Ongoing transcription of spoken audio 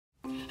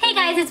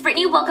Hey guys, it's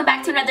Brittany. Welcome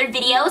back to another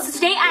video. So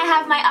today I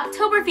have my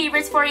October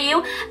favorites for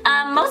you.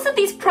 Most of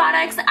these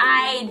products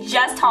I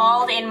just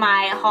hauled in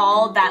my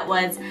haul that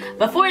was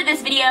before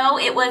this video.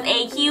 It was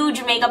a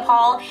huge makeup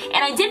haul, and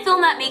I did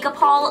film that makeup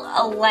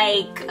haul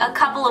like a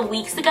couple of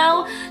weeks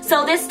ago.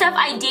 So this stuff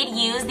I did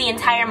use the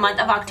entire month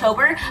of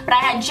October, but I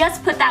had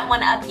just put that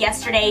one up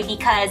yesterday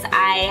because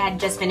I had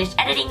just finished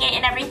editing it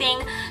and everything.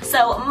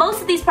 So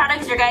most of these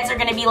products, you guys are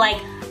gonna be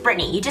like,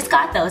 Brittany, you just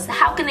got those.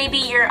 How can they be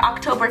your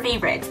October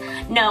favorites?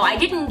 No, I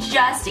didn't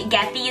just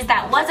get these.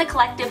 That was a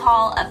collective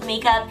haul of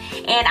makeup,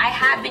 and I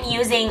have been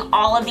using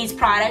all of these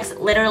products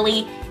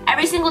literally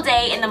every single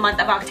day in the month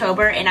of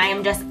October, and I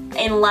am just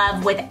in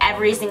love with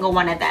every single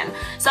one of them.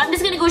 So I'm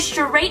just gonna go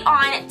straight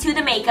on to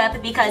the makeup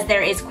because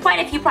there is quite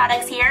a few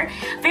products here.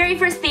 Very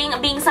first thing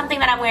being something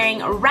that I'm wearing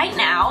right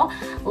now.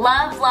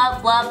 Love,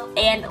 love, love,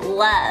 and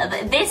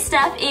love. This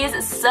stuff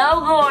is so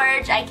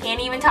gorgeous. I can't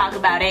even talk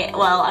about it.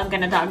 Well, I'm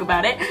gonna talk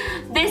about it.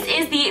 This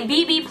is the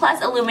BB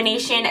Plus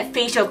Illumination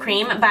Facial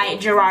Cream by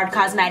Gerard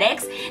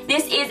Cosmetics.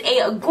 This is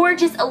a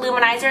gorgeous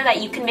illuminizer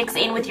that you can mix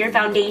in with your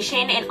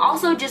foundation and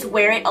also just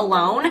wear it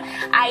alone.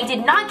 I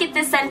did not get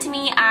this sent to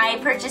me. I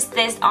purchased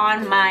this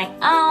on my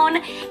own,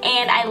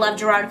 and I love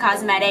Gerard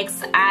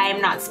Cosmetics. I'm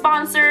not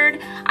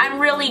sponsored. I'm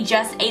really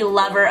just a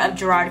lover of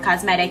Gerard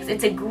Cosmetics.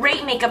 It's a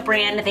great makeup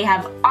brand. They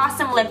have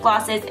awesome lip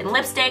glosses and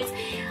lipsticks.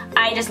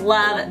 I just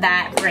love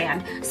that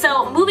brand.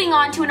 So moving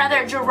on to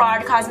another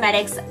Gerard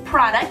Cosmetics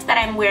product that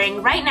I'm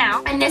wearing right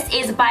now, and this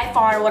is by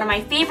far one of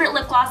my favorite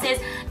lip glosses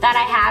that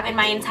I have in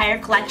my entire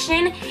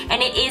collection,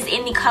 and it is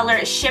in the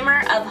color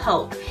Shimmer of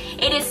Hope.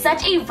 It is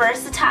such a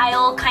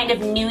versatile kind of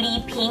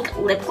nudie pink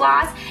lip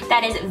gloss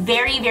that is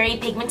very, very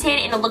pigmented,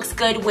 and it looks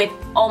good with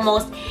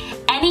almost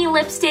any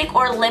lipstick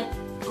or lip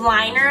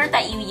liner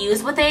that you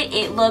use with it.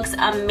 It looks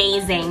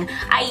amazing.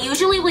 I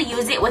usually will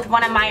use it with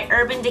one of my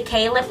Urban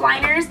Decay lip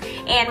liners,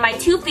 and my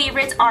two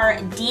favorites are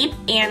Deep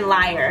and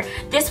Liar.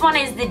 This one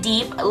is the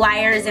Deep.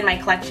 Liar is in my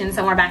collection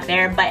somewhere back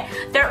there, but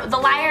the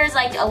Liar is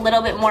like a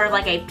little bit more of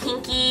like a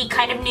pinky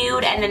kind of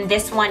nude, and then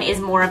this one is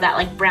more of that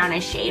like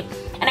brownish shade.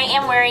 And I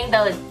am wearing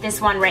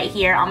this one right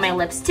here on my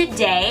lips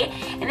today,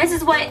 and this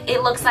is what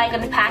it looks like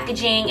on the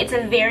packaging. It's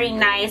a very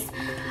nice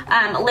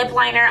lip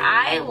liner.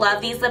 I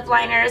love these lip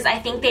liners. I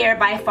think they are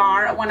by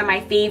far one of my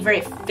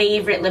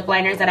favorite lip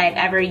liners that I've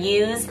ever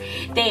used.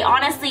 They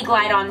honestly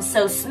glide on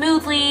so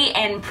smoothly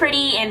and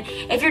pretty, and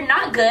if you're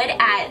not good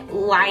at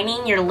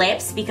lining your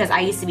lips, because I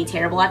used to be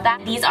terrible at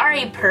that, these are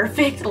a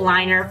perfect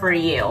liner for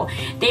you.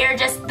 They are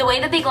just, the way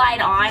that they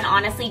glide on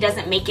honestly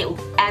doesn't make it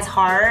as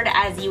hard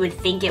as you would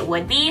think it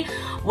would be.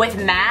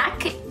 With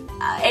MAC,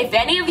 if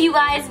any of you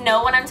guys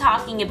know what I'm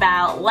talking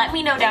about, let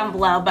me know down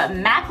below, but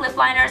MAC lip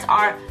liners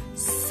are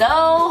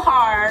so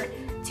hard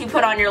to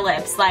put on your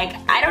lips. Like,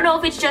 I don't know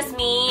if it's just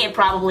me, it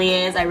probably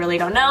is, I really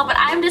don't know, but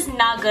I'm just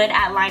not good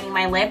at lining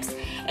my lips,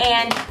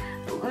 and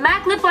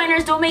MAC lip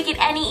liners don't make it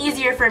any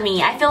easier for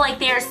me. I feel like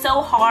they are so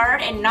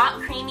hard and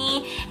not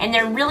creamy, and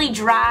they're really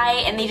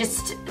dry, and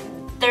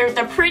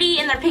they're pretty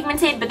and they're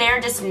pigmented, but they're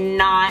just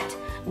not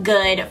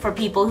good for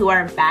people who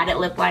are bad at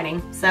lip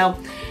lining. So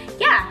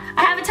yeah,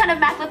 I have a ton of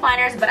MAC lip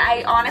liners, but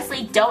I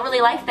honestly don't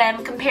really like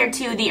them compared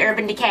to the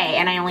Urban Decay,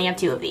 and I only have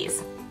 2 of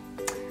these.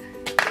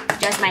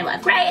 Just my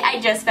luck, right? I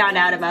just found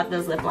out about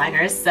those lip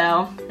liners,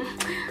 so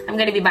I'm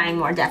gonna be buying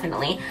more,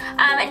 definitely.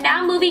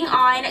 Now moving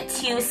on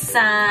to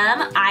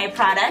some eye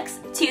products.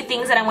 2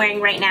 things that I'm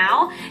wearing right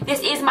now.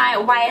 This is my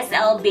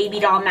YSL Baby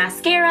Doll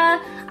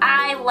Mascara.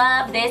 I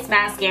love this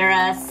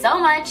mascara so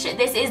much.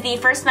 This is the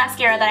first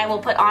mascara that I will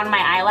put on my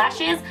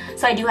eyelashes,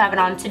 so I do have it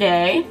on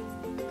today.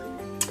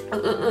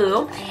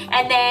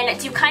 And then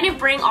to kind of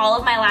bring all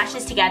of my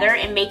lashes together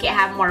and make it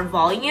have more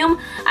volume,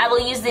 I will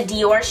use the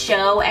Dior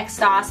Show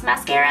Exos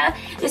mascara.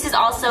 This is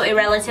also a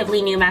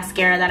relatively new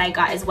mascara that I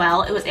got as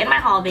well. It was in my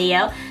haul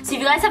video. So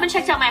if you guys haven't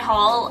checked out my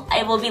haul,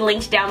 it will be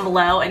linked down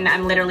below, and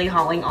I'm literally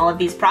hauling all of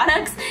these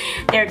products.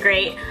 They're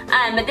great.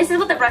 But this is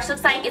what the brush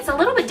looks like. It's a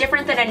little bit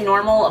different than a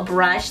normal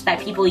brush that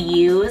people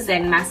use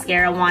and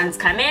mascara wands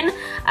come in.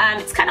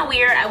 It's kind of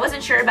weird. I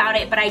wasn't sure about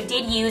it, but I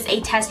did use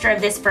a tester of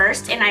this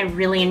first, and I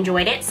really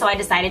enjoyed it, so I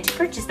decided to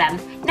purchase them.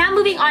 Now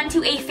moving on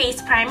to a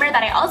face primer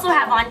that I also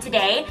have on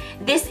today.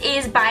 This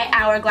is by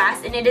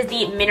Hourglass, and it is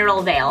the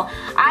Mineral Veil.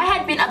 I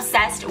had been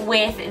obsessed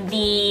with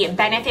the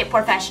Benefit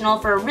Professional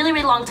for a really,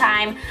 really long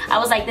time. I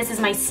was like, this is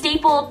my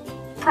staple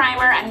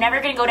primer. I'm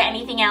never gonna go to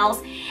anything else.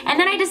 And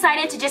then I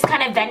decided to just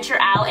kind of venture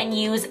out and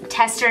use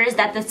testers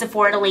that the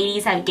Sephora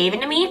ladies have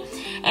given to me.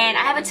 And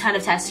I have a ton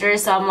of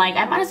testers, so I'm like,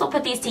 I might as well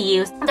put these to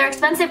use. They're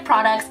expensive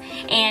products,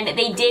 and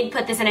they did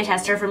put this in a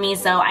tester for me,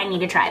 so I need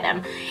to try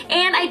them.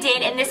 And I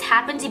did, and this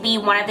happened to be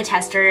one of the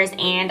testers,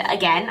 and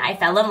again, I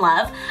fell in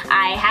love.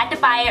 I had to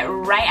buy it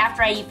right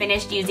after I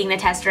finished using the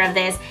tester of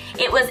this.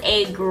 It was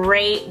a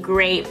great,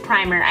 great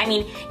primer. I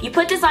mean, you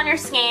put this on your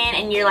skin,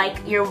 and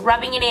you're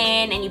rubbing it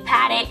in, and you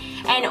pat it,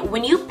 and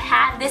when you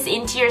pat this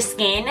into your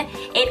skin,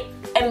 it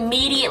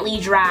immediately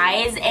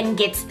dries and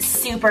gets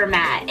super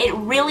matte. It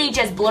really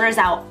just blurs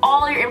out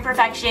all your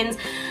imperfections,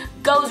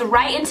 goes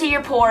right into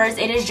your pores.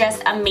 It is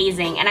just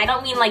amazing. And I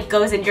don't mean like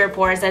goes into your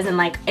pores as in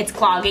like it's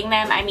clogging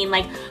them. I mean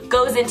like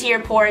goes into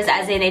your pores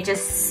as in it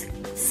just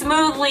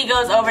smoothly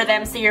goes over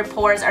them so your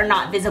pores are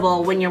not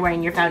visible when you're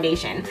wearing your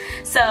foundation.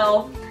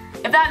 So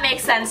if that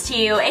makes sense to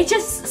you, it's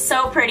just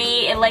so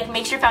pretty. It like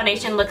makes your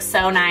foundation look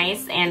so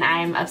nice, and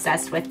I'm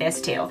obsessed with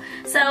this too.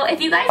 So if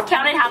you guys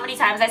counted how many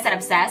times I said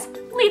obsessed,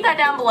 leave that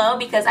down below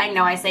because I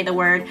know I say the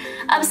word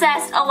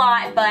obsessed a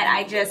lot, but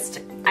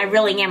I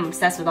really am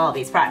obsessed with all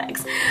these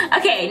products.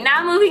 Okay,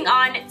 now moving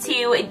on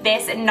to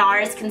this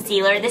NARS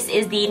concealer. This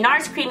is the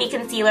NARS Creamy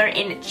Concealer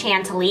in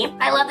Chantilly.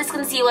 I love this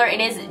concealer. It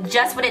is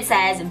just what it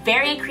says.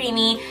 Very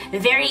creamy,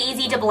 very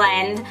easy to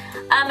blend.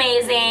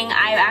 Amazing.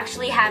 I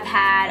actually have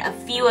had a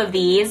few of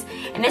these,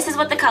 and this is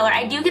what the color.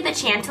 I do get the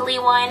Chantilly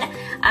one,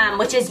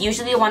 which is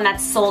usually the one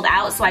that's sold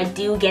out, so I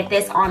do get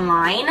this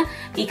online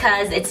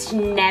because it's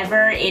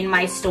never in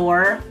my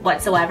store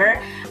whatsoever.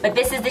 But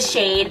this is the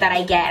shade that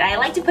I get. I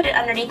like to put it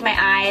underneath my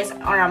eyes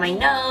or on my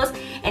nose,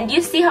 and do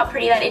you see how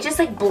pretty that it just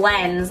like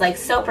blends like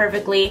so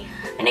perfectly.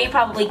 I know you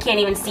probably can't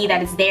even see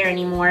that it's there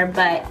anymore,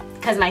 but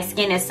because my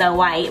skin is so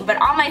white, but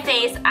on my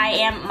face I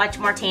am much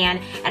more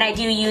tan, and I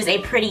do use a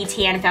pretty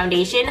tan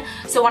foundation,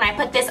 so when I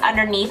put this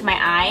underneath my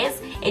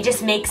eyes, it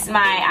just makes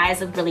my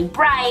eyes look really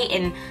bright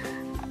and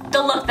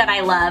the look that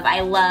I love.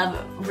 I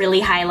love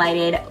really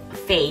highlighted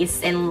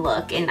face and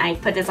look, and I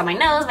put this on my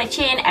nose, my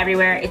chin,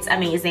 everywhere. It's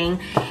amazing.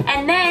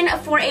 And then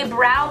for a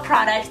brow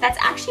product that's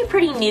actually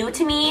pretty new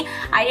to me,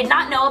 I did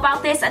not know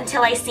about this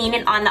until I seen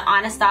it on the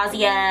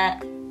Anastasia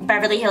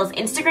Beverly Hills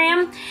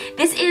Instagram.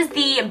 This is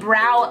the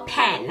brow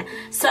pen.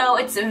 So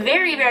it's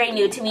very, very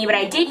new to me, but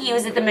I did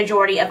use it the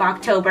majority of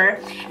October.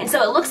 And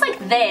so it looks like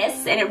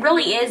this, and it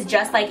really is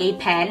just like a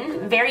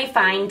pen, very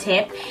fine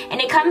tip.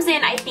 And it comes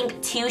in, I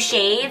think, 2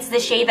 shades.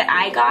 The shade that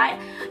I got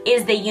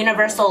is the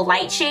Universal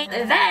Light shade.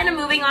 Then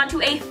moving on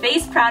to a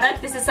face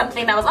product. This is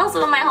something that was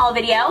also in my haul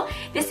video.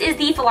 This is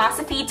the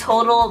Philosophy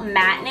Total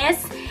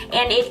Matteness,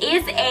 and it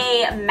is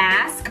a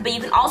mask, but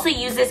you can also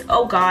use this,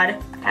 oh god,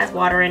 it has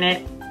water in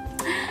it.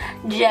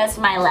 Just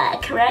my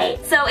luck,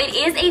 right? So it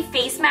is a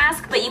face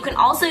mask, but you can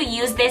also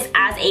use this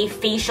as a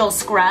facial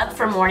scrub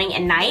for morning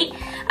and night.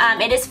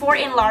 It is for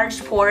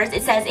enlarged pores.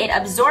 It says it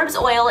absorbs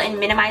oil and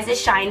minimizes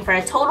shine for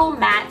a total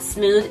matte,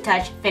 smooth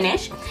touch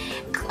finish.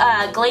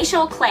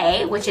 Glacial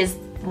clay, which is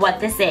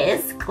what this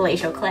is,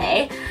 glacial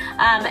clay.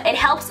 It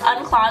helps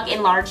unclog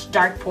enlarged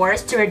dark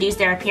pores to reduce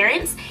their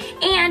appearance,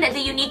 and the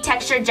unique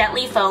texture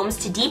gently foams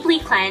to deeply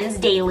cleanse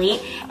daily,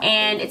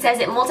 and it says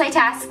it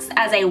multitasks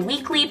as a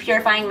weekly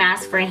purifying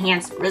mask for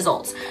enhanced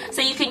results.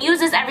 So you can use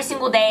this every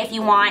single day if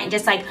you want, and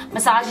just like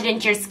massage it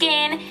into your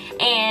skin,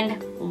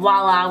 and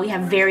voila, we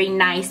have very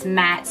nice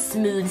matte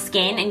smooth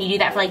skin. And you do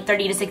that for like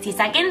 30 to 60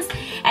 seconds.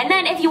 And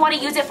then if you want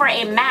to use it for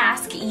a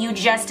mask, you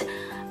just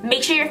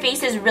make sure your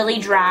face is really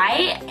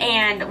dry,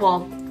 and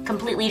well,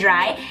 completely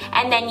dry,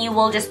 and then you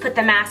will just put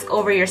the mask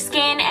over your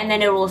skin, and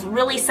then it will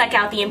really suck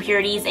out the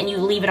impurities, and you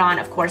leave it on,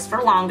 of course,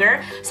 for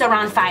longer, so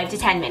around 5 to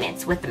 10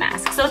 minutes with the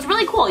mask. So it's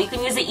really cool. You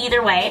can use it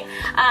either way.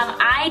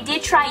 I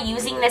did try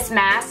using this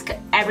mask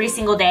every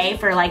single day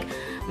for like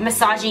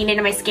massaging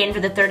into my skin for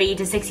the 30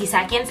 to 60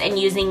 seconds and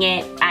using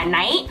it at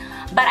night.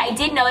 But I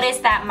did notice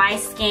that my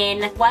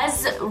skin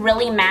was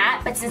really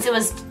matte, but since it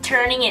was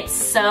turning it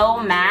so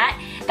matte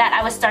that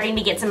I was starting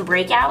to get some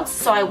breakouts,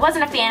 so I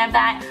wasn't a fan of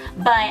that.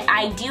 But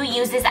I do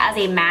use this as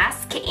a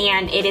mask,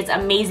 and it is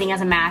amazing as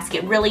a mask.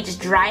 It really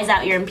just dries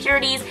out your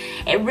impurities.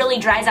 It really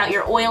dries out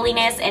your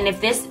oiliness, and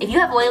if you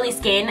have oily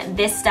skin,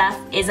 this stuff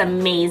is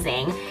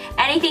amazing.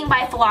 Anything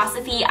by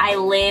Philosophy, I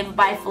live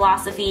by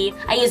Philosophy.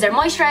 I use their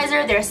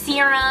moisturizer, their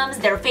serums,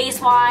 their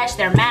face wash,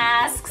 their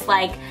masks,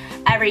 like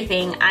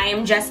everything. I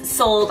am just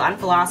sold on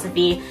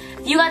Philosophy.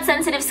 If you got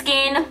sensitive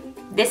skin,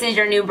 this is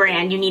your new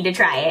brand. You need to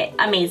try it.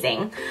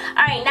 Amazing.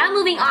 Alright, now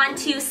moving on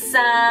to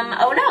some,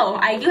 oh no,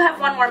 I do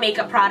have one more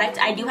makeup product.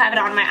 I do have it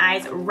on my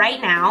eyes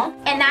right now,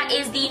 and that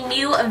is the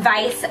new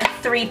Vice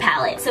 3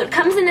 palette. So it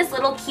comes in this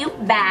little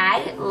cute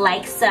bag,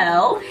 like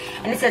so,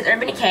 and it says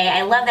Urban Decay.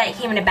 I love that it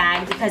came in a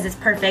bag because it's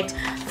perfect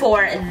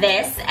for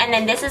this. And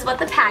then this is what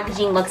the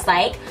packaging looks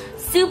like.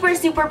 Super,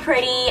 super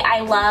pretty.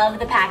 I love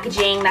the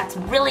packaging. That's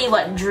really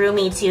what drew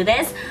me to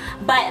this.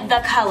 But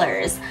the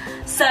colors.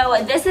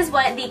 So this is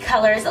what the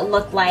colors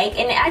look like.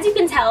 And as you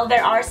can tell,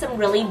 there are some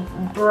really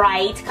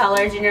bright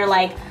colors, and you're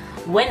like,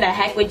 when the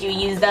heck would you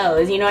use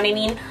those? You know what I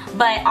mean?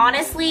 But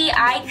honestly,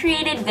 I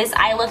created this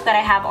eye look that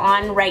I have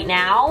on right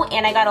now,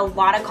 and I got a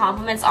lot of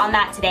compliments on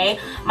that today.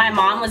 My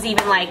mom was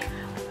even like,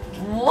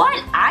 what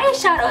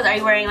eyeshadows are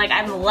you wearing? Like,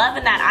 I'm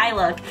loving that eye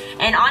look.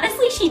 And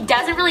honestly, she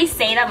doesn't really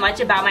say that much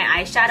about my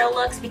eyeshadow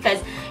looks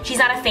because she's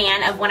not a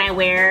fan of when I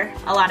wear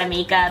a lot of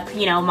makeup.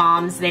 You know,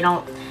 moms,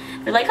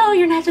 they're like, oh,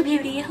 you're natural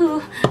beauty.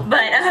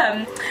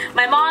 But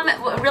my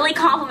mom really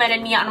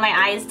complimented me on my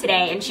eyes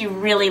today, and she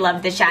really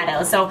loved the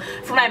shadow. So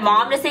for my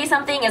mom to say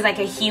something is like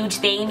a huge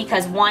thing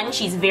because 1,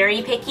 she's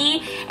very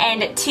picky,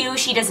 and 2,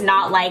 she does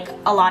not like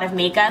a lot of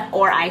makeup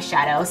or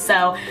eyeshadow.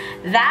 So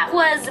that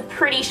was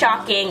pretty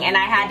shocking, and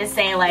I had to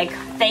say, like,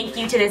 thank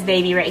you to this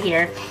baby right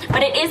here.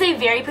 But it is a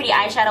very pretty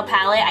eyeshadow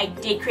palette. I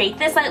did create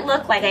this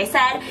look, like I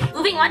said.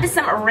 Moving on to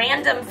some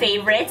random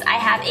favorites, I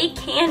have a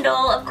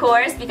candle, of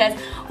course, because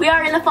we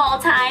are in the fall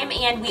time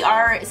and we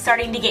are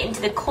starting to get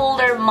into the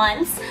colder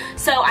months.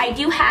 So I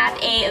do have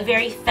a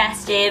very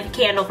festive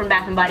candle from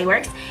Bath & Body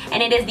Works,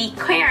 and it is the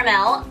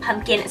Caramel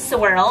Pumpkin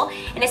Swirl,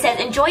 and it says,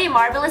 enjoy a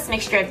marvelous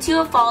mixture of two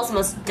of fall's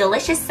most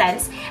delicious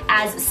scents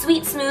as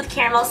sweet, smooth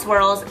caramel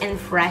swirls and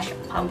fresh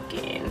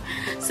pumpkin.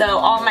 So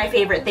all my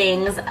favorite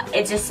things,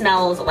 it just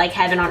smells like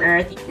heaven on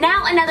earth.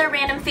 Now another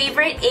random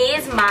favorite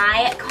is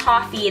my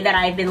coffee that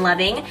I've been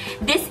loving.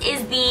 This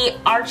is the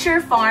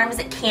Archer Farms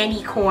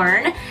Candy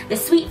Corn, the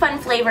sweet fun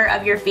flavor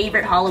of your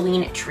favorite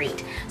Halloween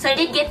treat. So I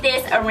did get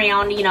this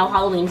around, you know,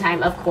 Halloween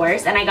time, of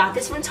course, and I got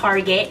this from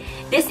Target.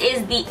 This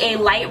is a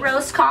light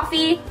roast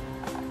coffee.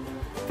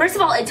 First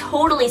of all, it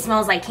totally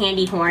smells like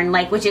candy corn,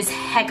 like, which is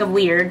heck of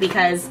weird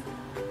because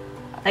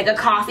like a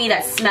coffee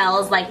that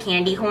smells like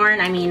candy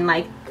corn, I mean,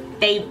 like,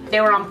 they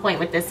were on point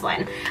with this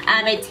one.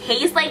 It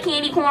tastes like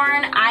candy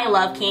corn. I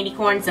love candy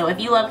corn, so if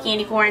you love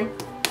candy corn,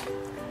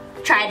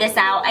 try this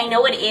out. I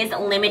know it is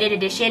limited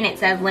edition. It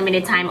says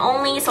limited time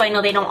only, so I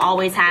know they don't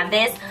always have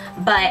this,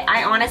 but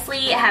I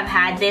honestly have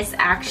had this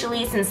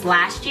actually since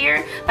last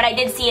year, but I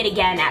did see it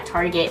again at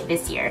Target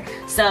this year.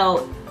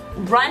 So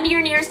run to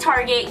your nearest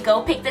Target,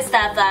 go pick this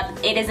stuff up.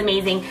 It is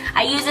amazing.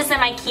 I use this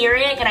in my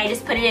Keurig, and I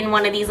just put it in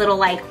one of these little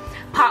like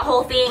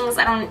pothole things.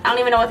 I don't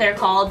even know what they're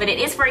called, but it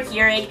is for a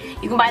Keurig.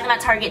 You can buy them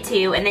at Target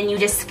too, and then you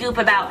just scoop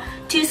about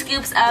 2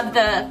 scoops of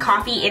the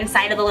coffee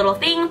inside of the little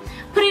thing,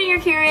 put it in your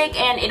Keurig,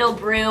 and it'll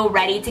brew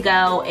ready to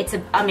go. It's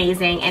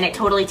amazing, and it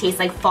totally tastes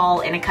like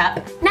fall in a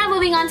cup. Now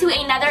moving on to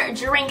another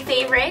drink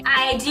favorite.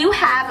 I do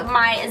have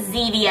my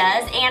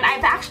Zevias, and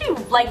I've actually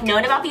like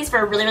known about these for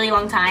a really, really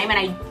long time, and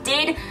I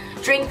did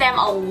drink them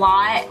a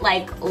lot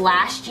like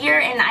last year,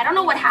 and I don't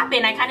know what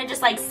happened. I kind of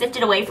just like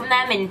sifted away from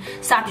them and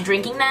stopped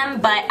drinking them,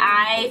 but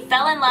I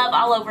fell in love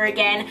all over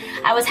again.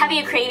 I was having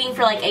a craving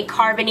for like a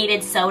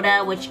carbonated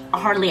soda, which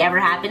hardly ever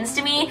happens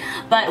to me,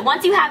 but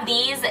once you have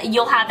these,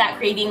 you'll have that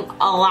craving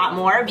a lot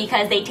more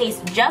because they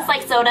taste just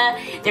like soda.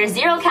 They're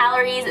 0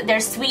 calories, they're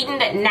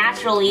sweetened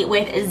naturally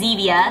with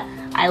Zevia.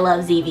 I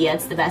love Zevia,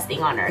 it's the best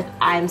thing on earth.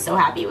 I'm so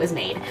happy it was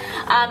made.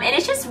 And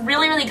it's just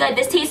really, really good.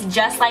 This tastes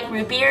just like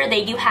root beer.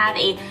 They do have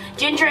a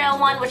ginger ale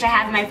one, which I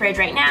have in my fridge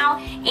right now,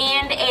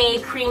 and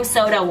a cream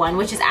soda one,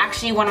 which is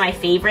actually one of my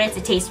favorites.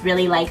 It tastes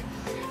really like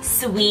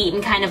sweet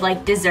and kind of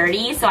like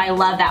desserty, so I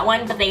love that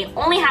one, but they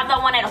only have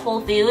that one at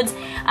Whole Foods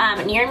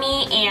near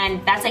me,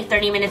 and that's like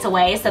 30 minutes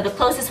away, so the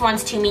closest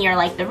ones to me are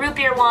like the root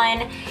beer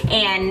one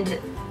and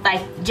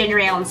like ginger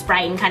ale and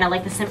Sprite and kind of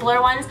like the simpler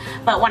ones,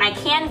 but when I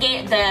can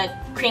get the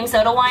cream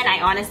soda one, I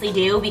honestly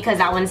do, because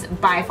that one's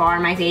by far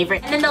my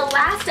favorite. And then the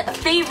last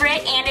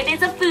favorite, and it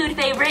is a food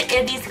favorite,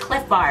 is these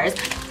Cliff Bars.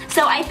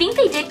 So I think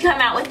they did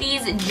come out with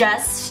these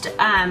just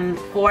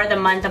for the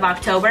month of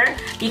October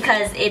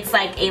because it's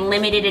like a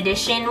limited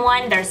edition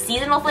one. They're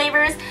seasonal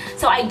flavors,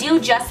 so I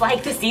do just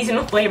like the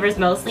seasonal flavors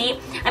mostly.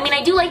 I mean,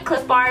 I do like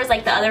Cliff Bars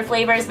like the other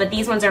flavors, but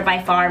these ones are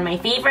by far my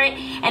favorite,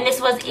 and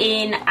this was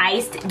in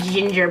iced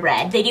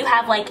gingerbread. They do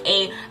have like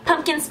a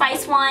pumpkin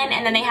spice one,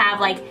 and then they have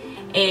like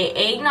a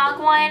eggnog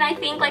one, I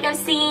think, like I've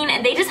seen,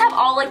 and they just have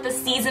all like the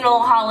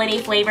seasonal holiday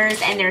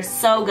flavors, and they're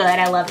so good.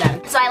 I love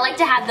them. So I like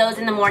to have those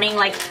in the morning.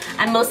 Like,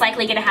 I'm most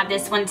likely gonna have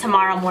this one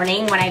tomorrow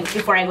morning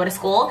before I go to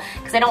school,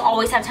 because I don't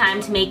always have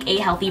time to make a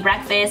healthy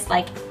breakfast,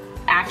 like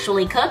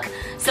actually cook.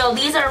 So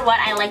these are what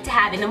I like to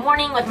have in the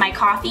morning with my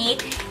coffee,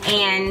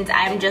 and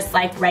I'm just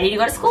like ready to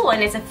go to school,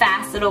 and it's a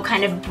fast little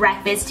kind of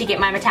breakfast to get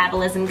my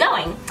metabolism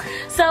going.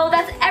 So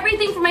that's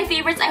everything for my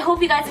favorites. I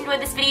hope you guys enjoyed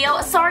this video.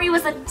 Sorry it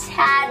was a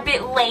tad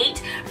bit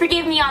late.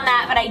 Forgive me on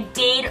that, but I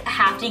did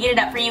have to get it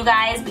up for you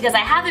guys because I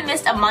haven't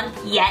missed a month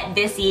yet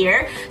this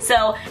year.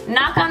 So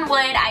knock on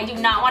wood, I do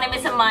not want to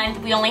miss a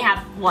month. We only have,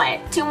 what,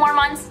 2 more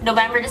months?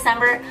 November,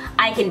 December?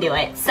 I can do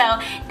it. So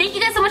thank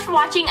you guys so much for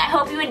watching. I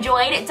hope you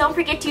enjoyed. Don't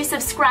forget to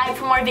subscribe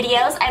for more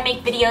videos. I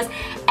make videos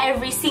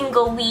every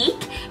single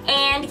week.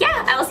 And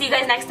yeah, I will see you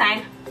guys next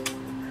time.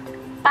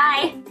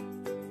 Bye!